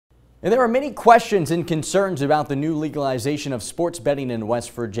And there are many questions and concerns about the new legalization of sports betting in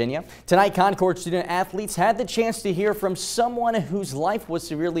West Virginia. Tonight, Concord student athletes had the chance to hear from someone whose life was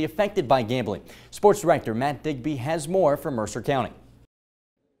severely affected by gambling. Sports director Matt Digby has more from Mercer County.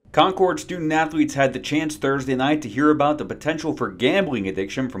 Concord student athletes had the chance Thursday night to hear about the potential for gambling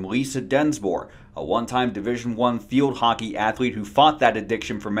addiction from Lisa Densmore, a one-time Division I field hockey athlete who fought that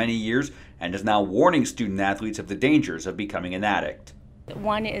addiction for many years and is now warning student athletes of the dangers of becoming an addict.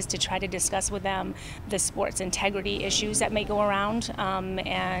 One is to try to discuss with them the sports integrity issues that may go around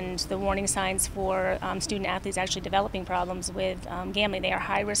and the warning signs for student athletes actually developing problems with gambling. They are a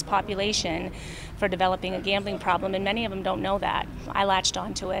high-risk population for developing a gambling problem, and many of them don't know that. I latched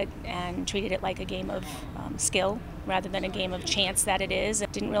onto it and treated it like a game of skill rather than a game of chance that it is. I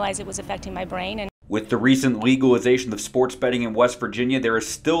didn't realize it was affecting my brain. With the recent legalization of sports betting in West Virginia, there is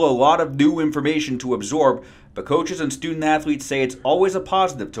still a lot of new information to absorb, but coaches and student athletes say it's always a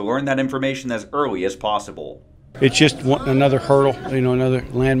positive to learn that information as early as possible. It's just another hurdle, another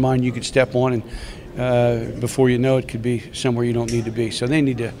landmine you could step on, and before you know it, could be somewhere you don't need to be. So they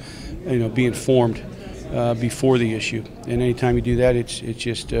need to, be informed before the issue. And anytime you do that, it's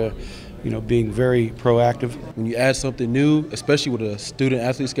just being very proactive. When you add something new, especially with a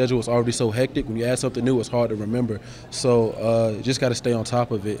student-athlete schedule, it's already so hectic. When you add something new, it's hard to remember. So just got to stay on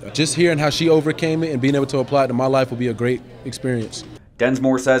top of it. Just hearing how she overcame it and being able to apply it to my life will be a great experience.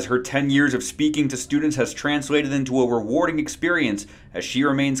 Densmore says her 10 years of speaking to students has translated into a rewarding experience as she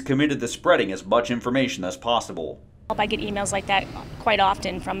remains committed to spreading as much information as possible. I get emails like that quite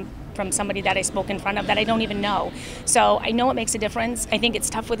often from somebody that I spoke in front of that I don't even know. So I know it makes a difference. I think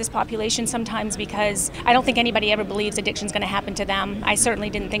it's tough with this population sometimes because I don't think anybody ever believes addiction's going to happen to them. I certainly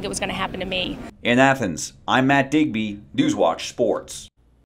didn't think it was going to happen to me. In Athens, I'm Matt Digby, Newswatch Sports.